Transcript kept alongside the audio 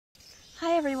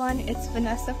Hi everyone, it's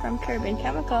Vanessa from Carbon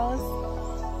Chemicals.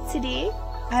 Today,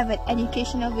 I have an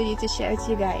educational video to share with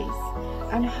you guys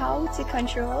on how to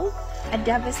control a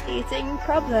devastating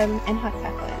problem in hot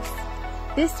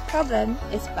peppers. This problem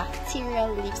is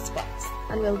bacterial leaf spots,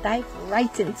 and we'll dive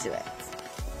right into it.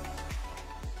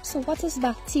 So what is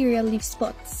bacterial leaf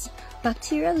spots?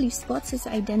 Bacterial leaf spots is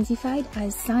identified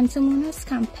as Xanthomonas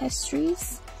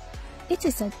campestris. It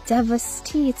is a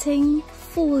devastating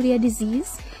foliar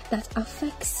disease that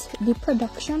affects the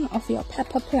production of your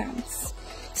pepper plants.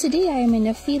 Today I am in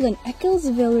a field in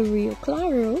Ecclesville, Rio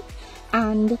Claro,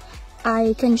 and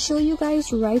I can show you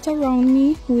guys right around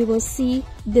me. We will see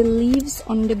the leaves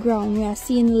on the ground. We are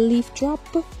seeing leaf drop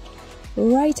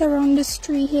right around this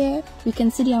tree here. We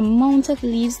can see the amount of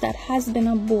leaves that has been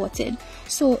aborted.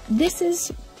 So this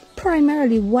is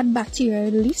primarily what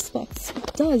bacterial leaf spots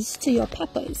does to your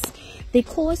peppers. They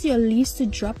cause your leaves to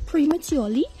drop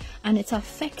prematurely, and it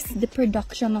affects the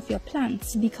production of your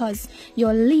plants because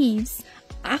your leaves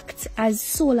act as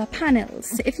solar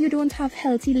panels. If you don't have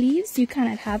healthy leaves, you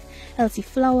cannot have healthy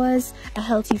flowers, a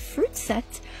healthy fruit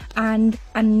set, and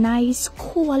a nice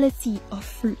quality of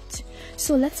fruit.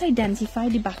 So let's identify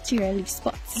the bacterial leaf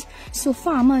spots. So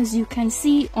farmers, you can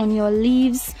see on your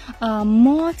leaves,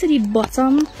 more to the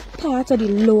bottom part or the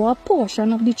lower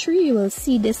portion of the tree, you will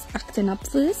see this acting up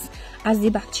first, as the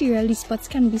bacterial leaf spots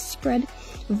can be spread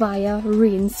via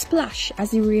rain splash.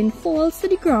 As the rain falls to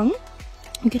the ground,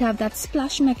 you could have that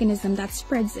splash mechanism that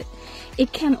spreads it.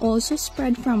 It can also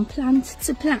spread from plant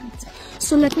to plant.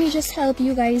 So let me just help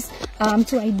you guys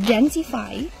to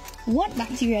identify what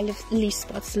bacterial leaf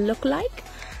spots look like.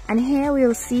 And here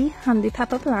we'll see on the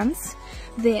pepper plants,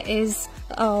 there is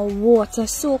a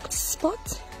water-soaked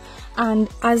spot. And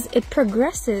as it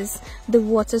progresses, the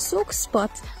water-soaked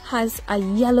spot has a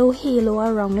yellow halo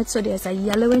around it, so there's a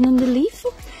yellowing in the leaf.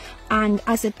 And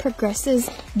as it progresses,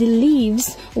 the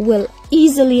leaves will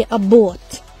easily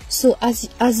abort. So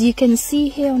as you can see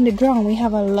here on the ground, we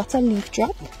have a lot of leaf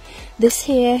drop. This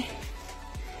here,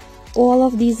 all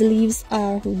of these leaves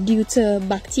are due to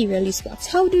bacterial leaf spots.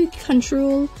 How do you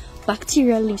control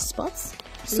bacterial leaf spots?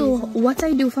 So what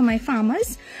I do for my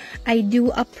farmers, I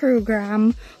do a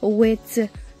program with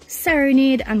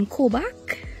Serenade and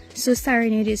Kovac. So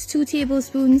Serenade is 2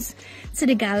 tablespoons to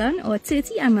the gallon, or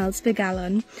 30 ml per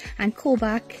gallon, and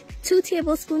Kovac 2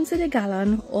 tablespoons to the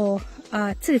gallon, or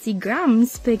 30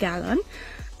 grams per gallon.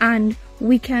 And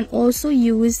we can also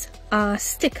use a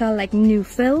sticker like New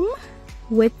Film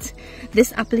with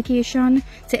this application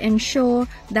to ensure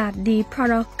that the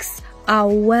products are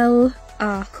well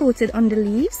coated on the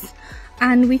leaves.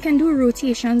 And we can do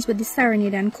rotations with the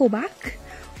Serenade and Kovac,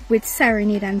 with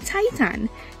Serenade and Titan.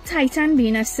 Titan,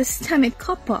 being a systemic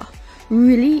copper,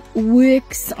 really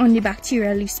works on the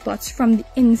bacterial leaf spots from the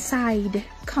inside,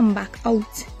 come back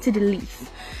out to the leaf.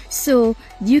 So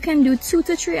you can do 2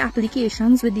 to 3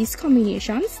 applications with these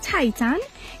combinations. Titan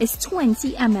is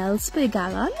 20 ml per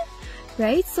gallon.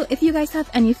 Right, so if you guys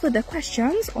have any further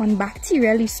questions on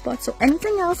bacterial leaf spots or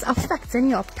anything else affecting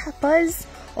your peppers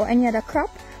or any other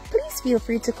crop, please feel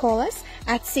free to call us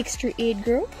at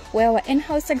 638-GROW, where our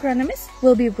in-house agronomist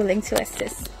will be willing to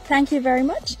assist. Thank you very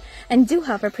much, and do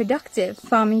have a productive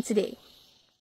farming today.